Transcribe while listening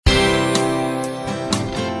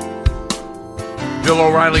Bill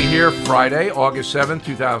O'Reilly here, Friday, August 7th,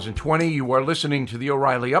 2020. You are listening to the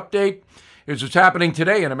O'Reilly Update. Here's what's happening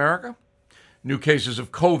today in America. New cases of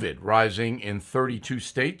COVID rising in 32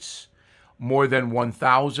 states. More than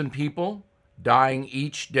 1,000 people dying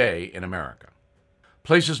each day in America.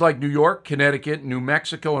 Places like New York, Connecticut, New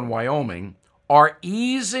Mexico, and Wyoming are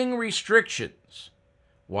easing restrictions,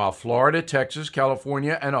 while Florida, Texas,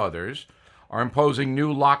 California, and others are imposing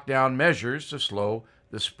new lockdown measures to slow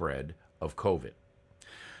the spread of COVID.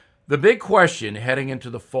 The big question heading into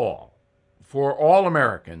the fall for all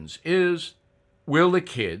Americans is, will the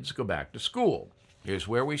kids go back to school? Here's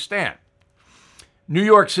where we stand. New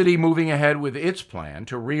York City moving ahead with its plan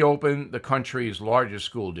to reopen the country's largest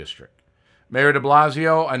school district. Mayor de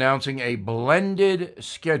Blasio announcing a blended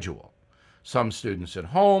schedule. Some students at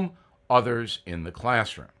home, others in the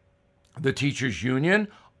classroom. The teachers' union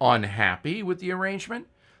unhappy with the arrangement,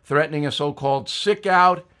 threatening a so-called sick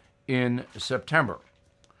out in September.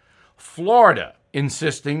 Florida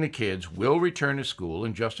insisting the kids will return to school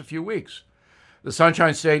in just a few weeks. The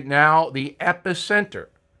Sunshine State now the epicenter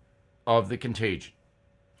of the contagion.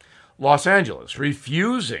 Los Angeles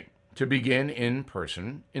refusing to begin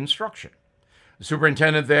in-person instruction. The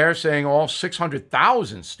superintendent there saying all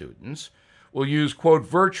 600,000 students will use, quote,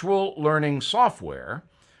 virtual learning software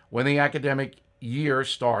when the academic year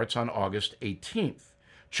starts on August 18th.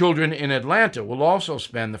 Children in Atlanta will also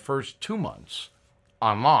spend the first 2 months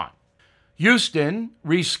online. Houston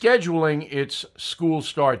rescheduling its school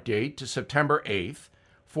start date to September 8th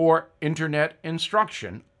for internet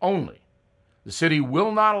instruction only. The city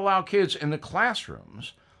will not allow kids in the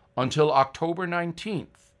classrooms until October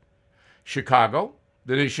 19th. Chicago,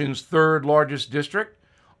 the nation's third largest district,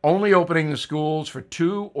 only opening the schools for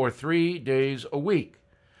 2 or 3 days a week.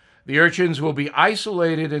 The urchins will be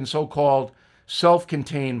isolated in so-called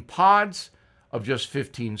self-contained pods of just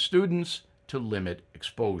 15 students to limit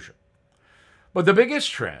exposure. But the biggest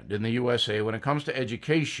trend in the USA when it comes to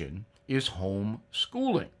education is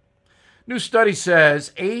homeschooling. New study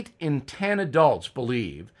says 8 in 10 adults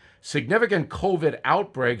believe significant COVID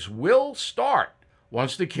outbreaks will start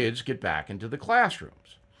once the kids get back into the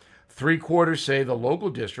classrooms. 3/4 say the local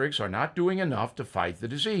districts are not doing enough to fight the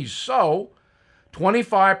disease. So,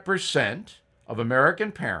 25% of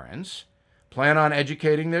American parents plan on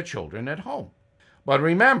educating their children at home. But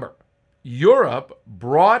remember, Europe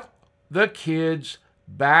brought the kids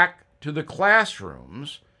back to the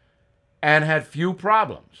classrooms and had few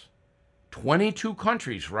problems. 22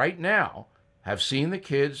 countries right now have seen the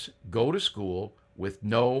kids go to school with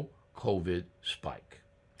no COVID spike.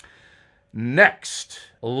 Next,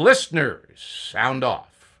 listeners, sound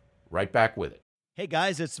off. Right back with it. Hey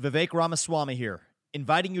guys, it's Vivek Ramaswamy here,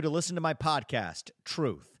 inviting you to listen to my podcast,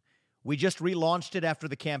 Truth. We just relaunched it after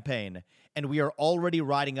the campaign, and we are already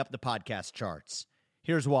riding up the podcast charts.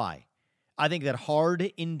 Here's why. I think that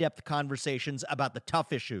hard, in-depth conversations about the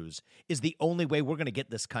tough issues is the only way we're going to get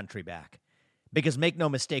this country back. Because make no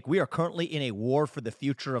mistake, we are currently in a war for the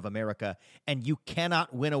future of America, and you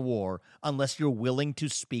cannot win a war unless you're willing to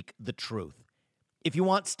speak the truth. If you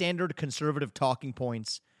want standard conservative talking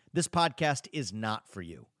points, this podcast is not for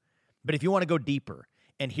you. But if you want to go deeper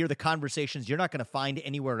and hear the conversations you're not going to find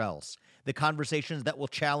anywhere else, the conversations that will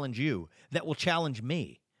challenge you, that will challenge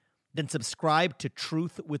me, then subscribe to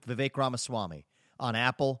Truth with Vivek Ramaswamy on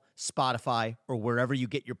Apple, Spotify, or wherever you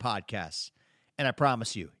get your podcasts. And I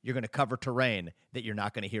promise you, you're going to cover terrain that you're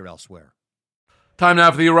not going to hear elsewhere. Time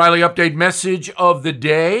now for the O'Reilly Update message of the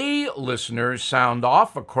day. Listeners, sound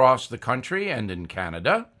off across the country and in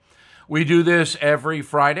Canada. We do this every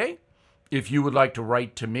Friday. If you would like to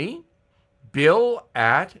write to me,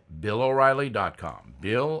 bill@BillO'Reilly.com.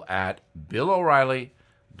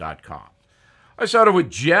 bill@BillO'Reilly.com. I started with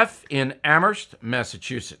Jeff in Amherst,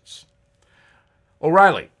 Massachusetts.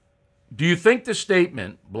 O'Reilly, do you think the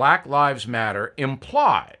statement Black Lives Matter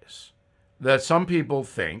implies that some people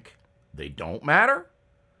think they don't matter?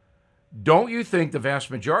 Don't you think the vast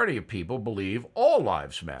majority of people believe all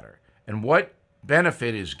lives matter? And what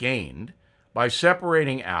benefit is gained by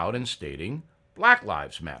separating out and stating Black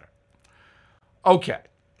Lives Matter? Okay,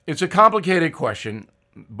 it's a complicated question,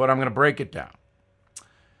 but I'm going to break it down.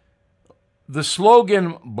 The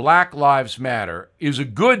slogan Black Lives Matter is a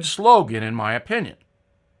good slogan, in my opinion,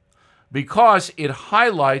 because it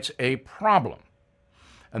highlights a problem.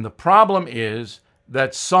 And the problem is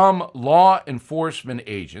that some law enforcement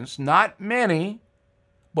agents, not many,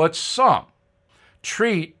 but some,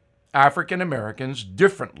 treat African Americans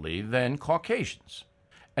differently than Caucasians.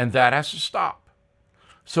 And that has to stop.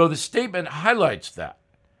 So the statement highlights that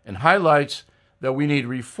and highlights that we need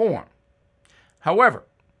reform. However,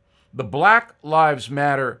 the Black Lives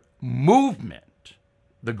Matter movement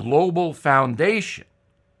the Global Foundation,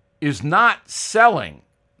 is not selling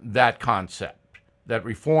that concept that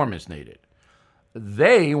reform is needed.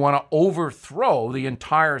 They want to overthrow the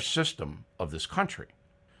entire system of this country.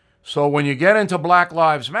 So when you get into Black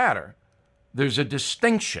Lives Matter, there's a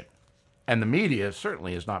distinction, and the media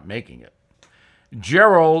certainly is not making it.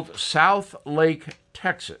 Gerald, South Lake,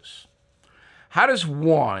 Texas. How does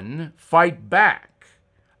one fight back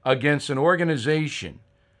against an organization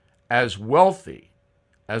as wealthy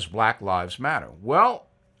as Black Lives Matter? Well,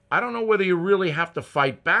 I don't know whether you really have to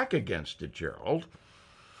fight back against it, Gerald.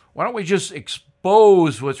 Why don't we just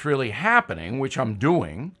expose what's really happening, which I'm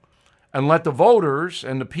doing, and let the voters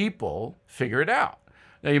and the people figure it out?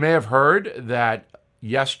 Now, you may have heard that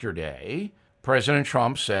yesterday, President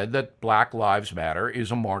Trump said that Black Lives Matter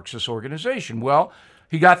is a Marxist organization. Well,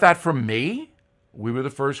 he got that from me. We were the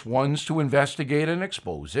first ones to investigate and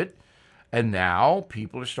expose it. And now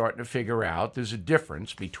people are starting to figure out there's a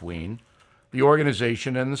difference between the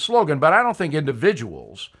organization and the slogan. But I don't think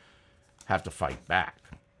individuals have to fight back.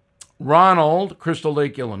 Ronald, Crystal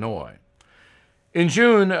Lake, Illinois. In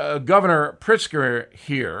June, Governor Pritzker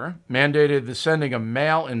here mandated the sending of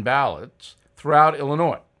mail-in ballots throughout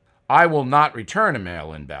Illinois. I will not return a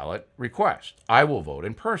mail-in ballot request. I will vote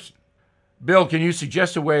in person. Bill, can you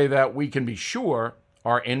suggest a way that we can be sure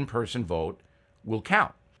our in-person vote will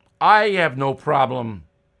count? I have no problem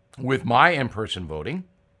with my in-person voting.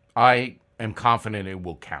 I am confident it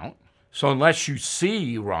will count. So unless you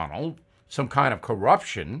see, Ronald, some kind of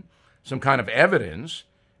corruption, some kind of evidence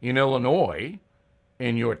in Illinois,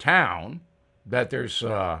 in your town, that there's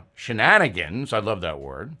shenanigans, I love that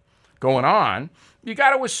word, going on, you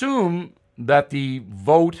got to assume that the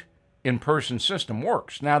vote in-person system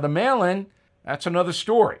works. Now, the mail-in, that's another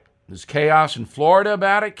story. There's chaos in Florida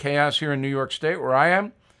about it, chaos here in New York State where I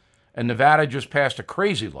am, and Nevada just passed a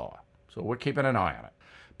crazy law. So we're keeping an eye on it.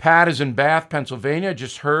 Pat is in Bath, Pennsylvania.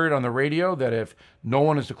 Just heard on the radio that if no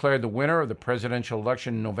one is declared the winner of the presidential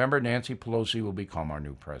election in November, Nancy Pelosi will become our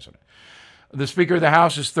new president. The Speaker of the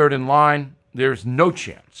House is third in line. There's no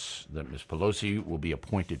chance that Ms. Pelosi will be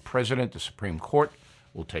appointed president. The Supreme Court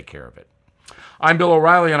will take care of it. I'm Bill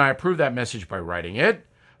O'Reilly, and I approve that message by writing it.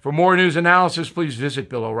 For more news analysis, please visit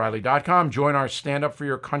BillO'Reilly.com. Join our Stand Up for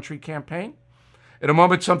Your Country campaign. In a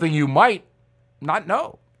moment, something you might not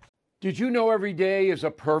know. Did you know every day is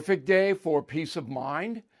a perfect day for peace of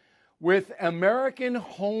mind? With American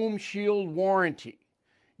Home Shield Warranty,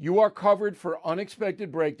 you are covered for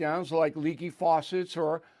unexpected breakdowns like leaky faucets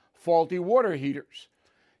or faulty water heaters.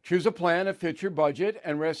 Choose a plan that fits your budget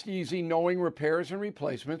and rest easy knowing repairs and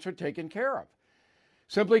replacements are taken care of.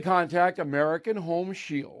 Simply contact American Home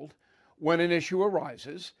Shield when an issue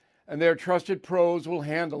arises, and their trusted pros will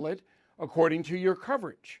handle it according to your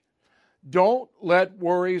coverage. Don't let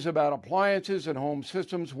worries about appliances and home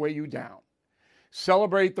systems weigh you down.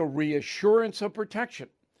 Celebrate the reassurance of protection.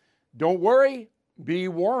 Don't worry, be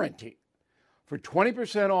warranty. For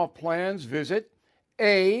 20% off plans, visit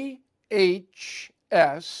ahs.com/bill.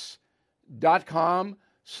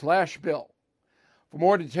 For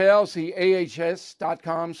more details, see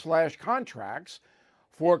ahs.com/contracts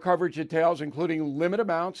for coverage details, including limit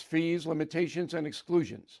amounts, fees, limitations, and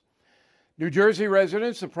exclusions. New Jersey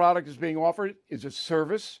residents, the product is being offered is a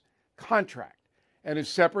service contract and is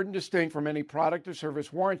separate and distinct from any product or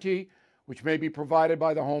service warranty, which may be provided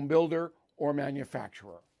by the home builder or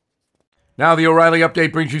manufacturer. Now, the O'Reilly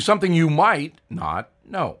Update brings you something you might not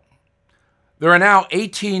know. There are now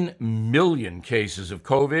 18 million cases of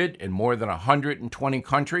COVID in more than 120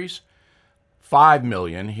 countries, 5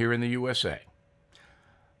 million here in the USA.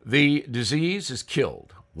 The disease has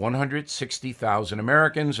killed 160,000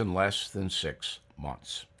 Americans in less than 6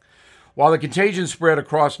 months. While the contagion spread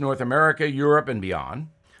across North America, Europe, and beyond,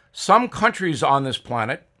 some countries on this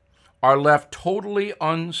planet are left totally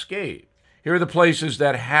unscathed. Here are the places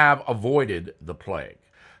that have avoided the plague.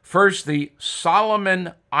 First, the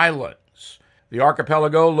Solomon Islands. The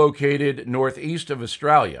archipelago, located northeast of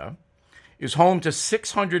Australia, is home to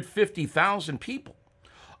 650,000 people.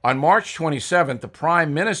 On March 27th, the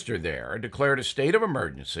Prime Minister there declared a state of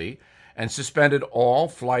emergency and suspended all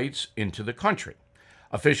flights into the country.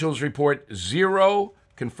 Officials report 0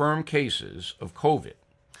 confirmed cases of COVID.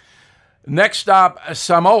 Next stop,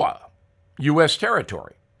 Samoa, U.S.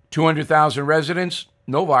 territory. 200,000 residents,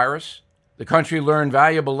 no virus. The country learned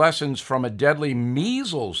valuable lessons from a deadly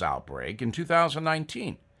measles outbreak in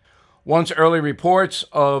 2019. Once early reports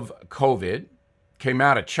of COVID came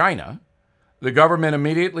out of China, the government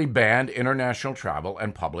immediately banned international travel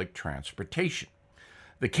and public transportation.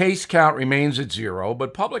 The case count remains at 0,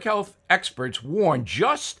 but public health experts warn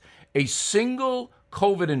just a single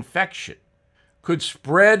COVID infection could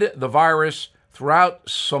spread the virus throughout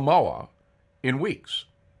Samoa in weeks.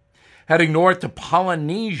 Heading north to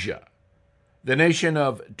Polynesia, the nation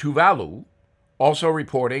of Tuvalu also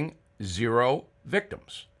reporting 0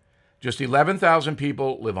 victims. Just 11,000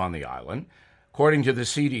 people live on the island. According to the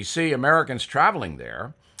CDC, Americans traveling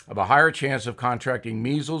there have a higher chance of contracting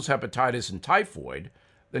measles, hepatitis, and typhoid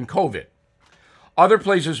than COVID. Other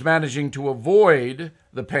places managing to avoid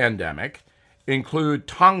the pandemic include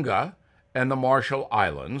Tonga and the Marshall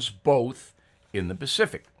Islands, both in the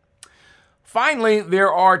Pacific. Finally,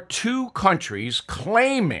 there are 2 countries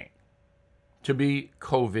claiming to be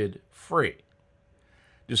COVID-free.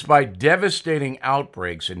 Despite devastating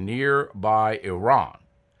outbreaks in nearby Iran,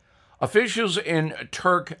 officials in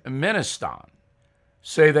Turkmenistan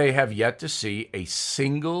say they have yet to see a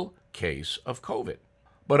single case of COVID.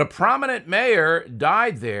 But a prominent mayor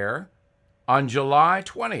died there on July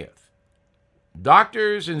 20th.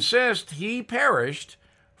 Doctors insist he perished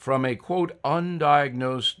from a, quote,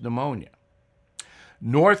 undiagnosed pneumonia.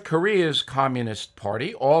 North Korea's Communist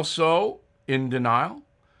Party also in denial.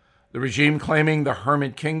 The regime claiming the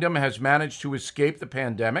Hermit Kingdom has managed to escape the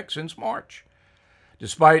pandemic since March,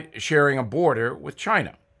 despite sharing a border with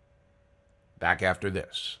China. Back after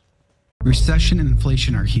this. Recession and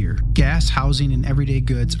inflation are here. Gas, housing, and everyday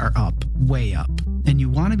goods are up, way up. And you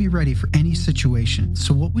want to be ready for any situation.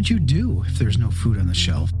 So what would you do if there's no food on the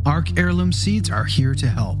shelf? ARC Heirloom Seeds are here to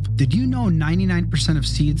help. Did you know 99% of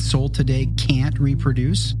seeds sold today can't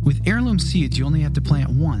reproduce? With Heirloom Seeds, you only have to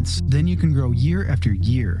plant once. Then you can grow year after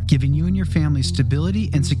year, giving you and your family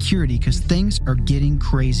stability and security because things are getting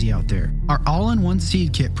crazy out there. Our all-in-one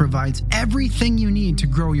seed kit provides everything you need to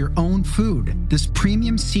grow your own food. This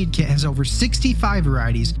premium seed kit has over 65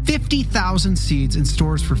 varieties, 50,000 seeds in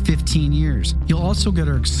stores for 15 years. You'll also get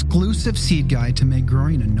our exclusive seed guide to make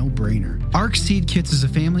growing a no-brainer. ARC Seed Kits is a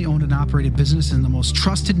family-owned and operated business and the most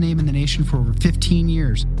trusted name in the nation for over 15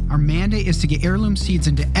 years. Our mandate is to get heirloom seeds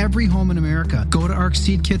into every home in America. Go to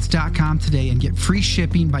arcseedkits.com today and get free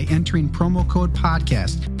shipping by entering promo code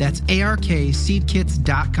podcast. That's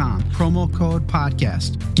ARKseedkits.com, promo code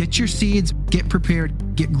podcast. Get your seeds, get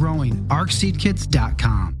prepared, get growing.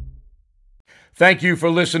 arcseedkits.com. Thank you for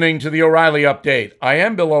listening to the O'Reilly Update. I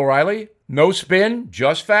am Bill O'Reilly. No spin,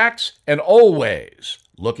 just facts, and always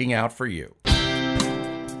looking out for you.